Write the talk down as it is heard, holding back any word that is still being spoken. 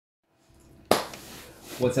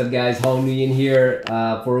What's up guys, Nguyen here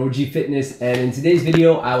for OG Fitness, and in today's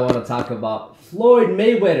video I want to talk about Floyd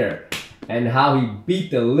Mayweather and how he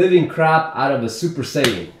beat the living crap out of a Super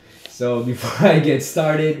Saiyan. So before I get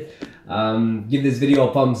started, give this video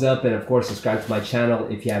a thumbs up and of course subscribe to my channel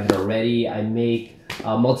if you haven't already. I make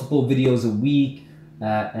multiple videos a week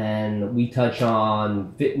and we touch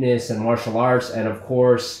on fitness and martial arts and of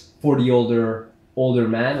course for the older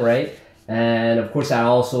man, right? And of course I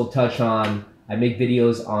also touch on, I make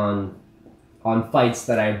videos on fights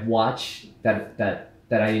that I watch that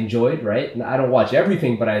I enjoyed, right? And I don't watch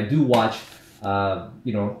everything, but I do watch,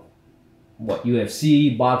 you know, what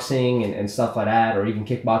UFC, boxing, and stuff like that, or even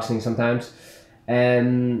kickboxing sometimes.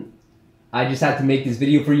 And I just had to make this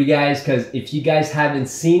video for you guys because if you guys haven't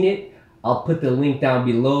seen it, I'll put the link down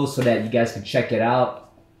below so that you guys can check it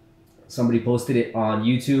out. Somebody posted it on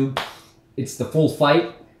YouTube. It's the full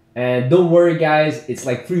fight. And don't worry guys, it's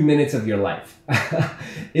like 3 minutes of your life.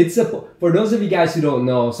 For those of you guys who don't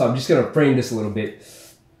know, so I'm just gonna frame this a little bit.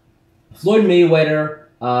 Floyd Mayweather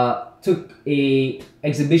took a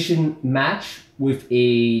exhibition match with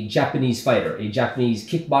a Japanese fighter, a Japanese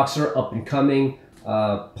kickboxer, up and coming,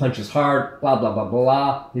 punches hard, blah blah blah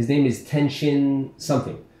blah. His name is Tenshin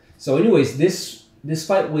something. So anyways, this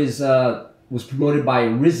fight was promoted by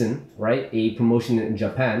Risen, right? A promotion in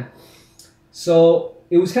Japan. So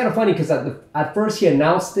it was kind of funny because at first he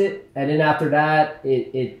announced it, and then after that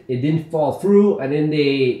it didn't fall through, and then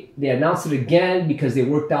they announced it again because they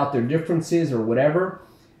worked out their differences or whatever,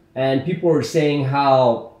 and people were saying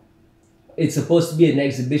how it's supposed to be an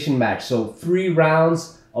exhibition match, so 3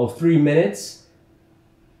 rounds of 3 minutes,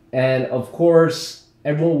 and of course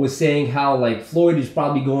everyone was saying how like Floyd is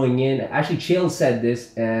probably going in. Actually Chael said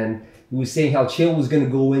this, and he was saying how Chael was going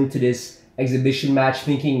to go into this exhibition match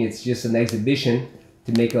thinking it's just an exhibition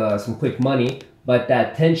to make some quick money, but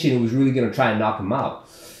that Tenshin was really going to try and knock him out.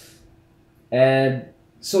 And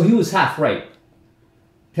so he was half right.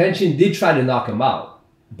 Tenshin did try to knock him out,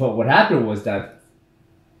 but what happened was that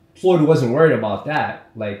Floyd wasn't worried about that.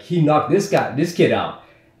 Like, he knocked this kid out.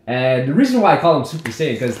 And the reason why I call him Super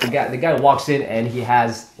Saiyan, because the guy walks in and he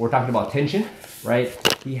has, we're talking about Tenshin, right?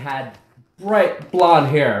 He had bright blonde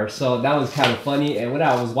hair, so that was kind of funny. And when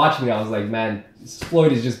I was watching it, I was like, man,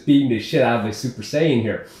 Floyd is just beating the shit out of a Super Saiyan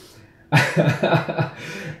here.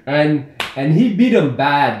 and he beat him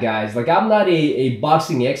bad, guys. Like, I'm not a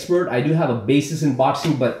boxing expert. I do have a basis in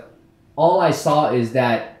boxing, but all I saw is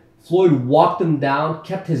that Floyd walked him down,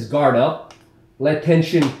 kept his guard up, let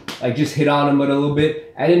Tenshin like just hit on him a little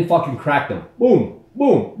bit, and then fucking cracked him. Boom,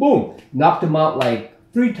 boom, boom. Knocked him out like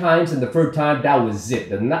 3 times, and the 3rd time, that was it.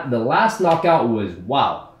 The last knockout was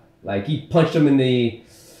wow. Like, he punched him in the,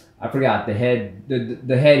 I forgot, the head,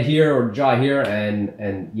 the head here or jaw here,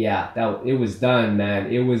 and yeah, it was done,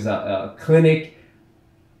 man. It was a clinic.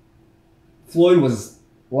 Floyd was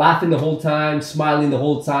laughing the whole time, smiling the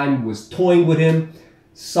whole time, was toying with him,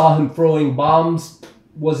 saw him throwing bombs,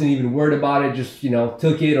 wasn't even worried about it, just, you know,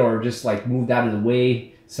 took it or just like moved out of the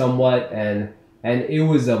way somewhat, and it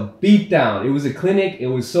was a beatdown. It was a clinic. It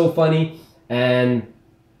was so funny. And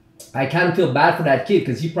I kind of feel bad for that kid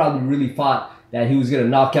because he probably really thought that he was going to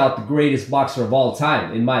knock out the greatest boxer of all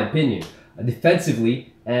time, in my opinion,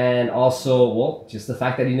 defensively. And also, well, just the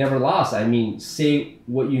fact that he never lost. I mean, say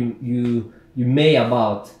what you may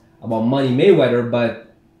about Money Mayweather,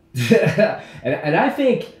 but and I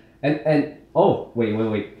think, and oh,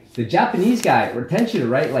 wait. The Japanese guy, Tenshin,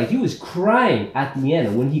 right? Like, he was crying at the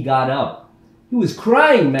end when he got up. He was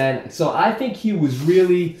crying, man. So I think he was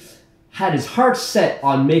really had his heart set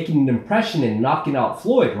on making an impression and knocking out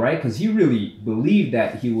Floyd, right? Because he really believed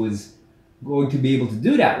that he was going to be able to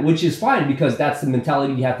do that, which is fine because that's the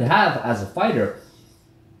mentality you have to have as a fighter.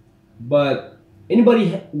 But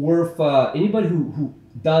anybody who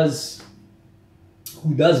does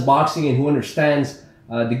boxing and who understands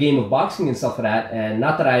the game of boxing and stuff like that, and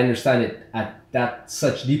not that I understand it at that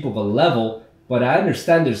such deep of a level, but I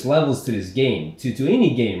understand there's levels to this game, to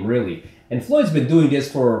any game, really. And Floyd's been doing this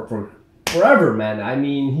for forever, man. I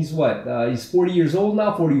mean, he's what? He's 40 years old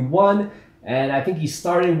now, 41. And I think he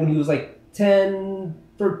started when he was like 10,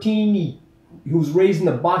 13. He was raised in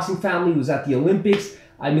a boxing family. He was at the Olympics.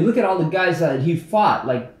 I mean, look at all the guys that he fought,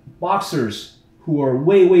 like boxers who are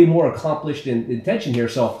way, way more accomplished in Tenshin here.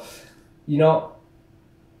 So, you know,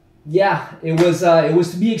 yeah, it was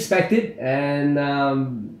to be expected.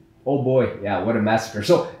 And oh boy, yeah, what a massacre.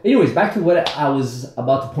 So anyways, back to what I was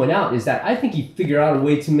about to point out is that I think he figured out a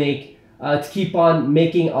way to keep on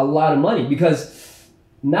making a lot of money, because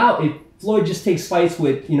now if Floyd just takes fights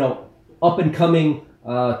with, you know, up and coming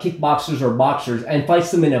kickboxers or boxers and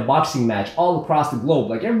fights them in a boxing match all across the globe.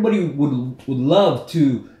 Like everybody would love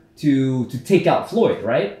to take out Floyd,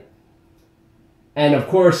 right? And of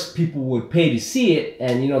course, people would pay to see it,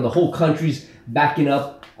 and you know the whole country's backing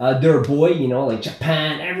up their boy. You know, like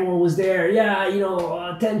Japan, everyone was there. Yeah, you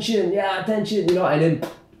know, Tenshin, yeah, Tenshin. You know, and then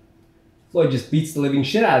Floyd just beats the living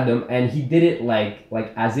shit out of them, and he did it like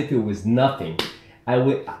as if it was nothing.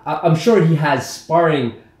 I'm sure he has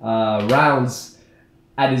sparring rounds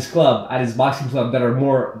at his club, at his boxing club, that are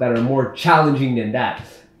more challenging than that.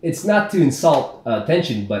 It's not to insult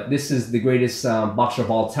Tenshin, but this is the greatest boxer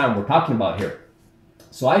of all time we're talking about here.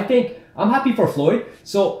 So I think I'm happy for Floyd.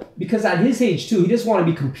 So because at his age too, he doesn't want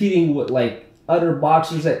to be competing with like other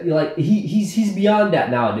boxers that like he's beyond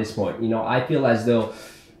that now at this point. You know, I feel as though,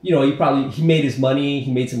 you know, he made his money,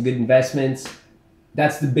 he made some good investments.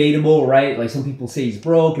 That's debatable, right? Like some people say he's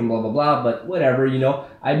broke and blah blah blah, but whatever, you know.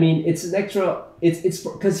 I mean, it's an extra. It's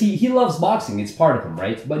because he loves boxing. It's part of him,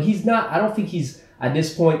 right? But he's not. I don't think he's at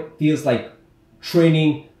this point feels like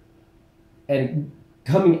training and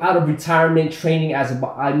coming out of retirement, training as a.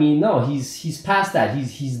 I mean, no, he's past that.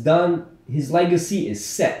 He's done. His legacy is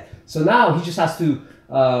set. So now he just has to,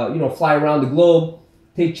 you know, fly around the globe,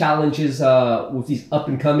 take challenges with these up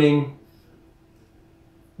and coming.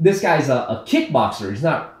 This guy's a kickboxer. He's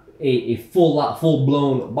not a full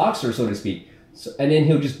blown boxer, so to speak. So, and then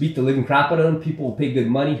he'll just beat the living crap out of them. People will pay good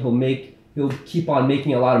money. He'll keep on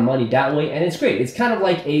making a lot of money that way, and it's great. It's kind of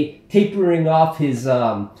like a tapering off his,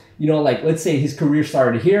 you know, like let's say his career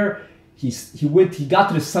started here. He got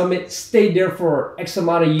to the summit, stayed there for X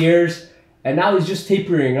amount of years, and now he's just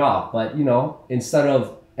tapering off. But you know, instead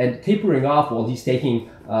of tapering off, well, he's taking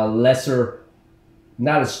lesser,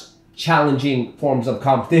 not as challenging forms of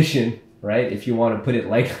competition, right? If you want to put it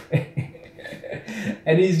like,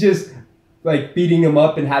 and he's just like beating him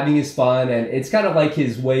up and having his fun, and it's kind of like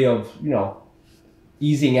his way of, you know,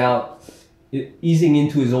 easing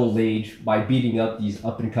into his old age by beating up these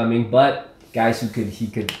up and coming, but guys he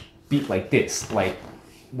could beat like this, like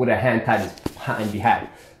with a hand tied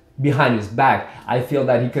behind his back. I feel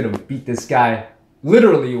that he could have beat this guy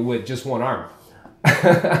literally with just one arm.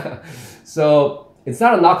 So it's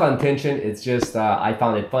not a knock on Tenshin, it's just I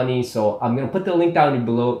found it funny, so I'm gonna put the link down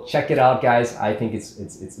below. Check it out, guys. I think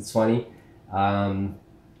it's funny.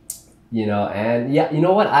 You know, and yeah, you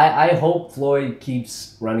know what? I hope Floyd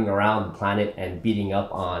keeps running around the planet and beating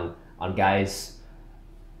up on guys,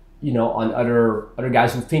 you know, on other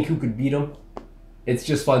guys who could beat him. It's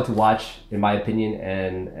just fun to watch, in my opinion,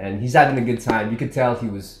 and he's having a good time. You could tell he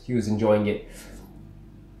was enjoying it.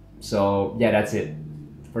 So yeah, that's it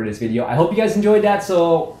for this video. I hope you guys enjoyed that.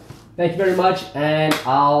 So thank you very much, and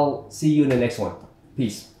I'll see you in the next one.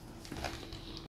 Peace.